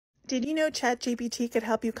Did you know ChatGPT could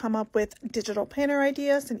help you come up with digital planner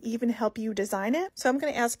ideas and even help you design it? So I'm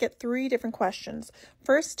going to ask it 3 different questions.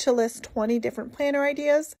 First, to list 20 different planner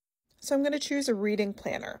ideas. So I'm going to choose a reading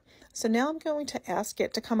planner. So now I'm going to ask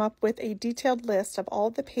it to come up with a detailed list of all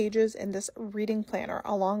the pages in this reading planner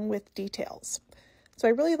along with details. So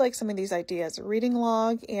I really like some of these ideas, a reading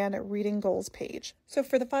log and a reading goals page. So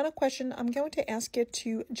for the final question, I'm going to ask it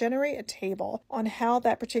to generate a table on how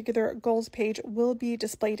that particular goals page will be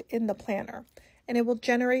displayed in the planner. And it will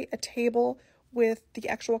generate a table with the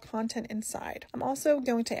actual content inside. I'm also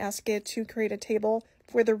going to ask it to create a table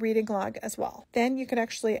for the reading log as well. Then you can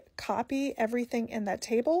actually copy everything in that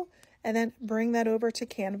table and then bring that over to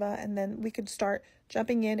Canva, and then we could start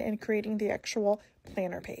jumping in and creating the actual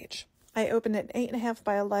planner page. I opened an 8.5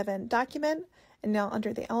 by 11 document, and now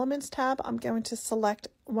under the Elements tab, I'm going to select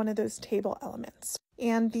one of those table elements.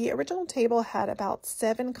 And the original table had about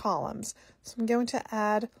 7 columns, so I'm going to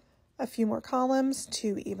add a few more columns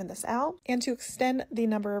to even this out. And to extend the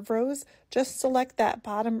number of rows, just select that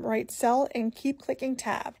bottom right cell and keep clicking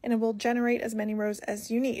tab, and it will generate as many rows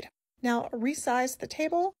as you need. Now resize the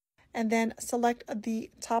table, and then select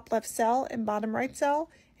the top left cell and bottom right cell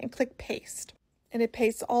and click paste. And it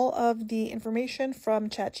pastes all of the information from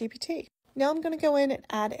ChatGPT. Now I'm going to go in and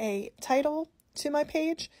add a title to my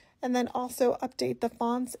page and then also update the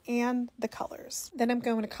fonts and the colors. Then I'm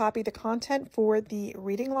going to copy the content for the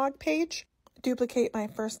reading log page, duplicate my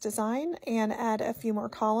first design and add a few more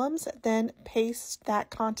columns, then paste that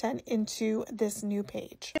content into this new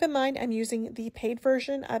page. Keep in mind I'm using the paid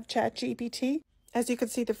version of ChatGPT. As you can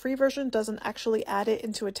see, the free version doesn't actually add it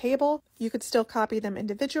into a table. You could still copy them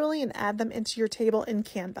individually and add them into your table in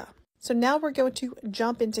Canva. So now we're going to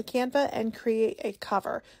jump into Canva and create a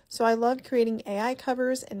cover. So I love creating AI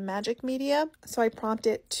covers in Magic Media. So I prompt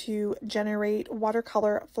it to generate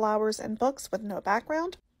watercolor flowers and books with no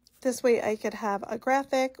background. This way I could have a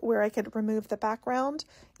graphic where I could remove the background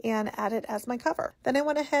and add it as my cover. Then I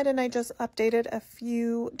went ahead and I just updated a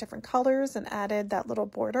few different colors and added that little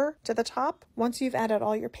border to the top. Once you've added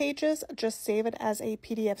all your pages, just save it as a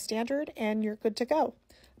PDF standard and you're good to go.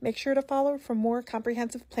 Make sure to follow for more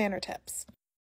comprehensive planner tips.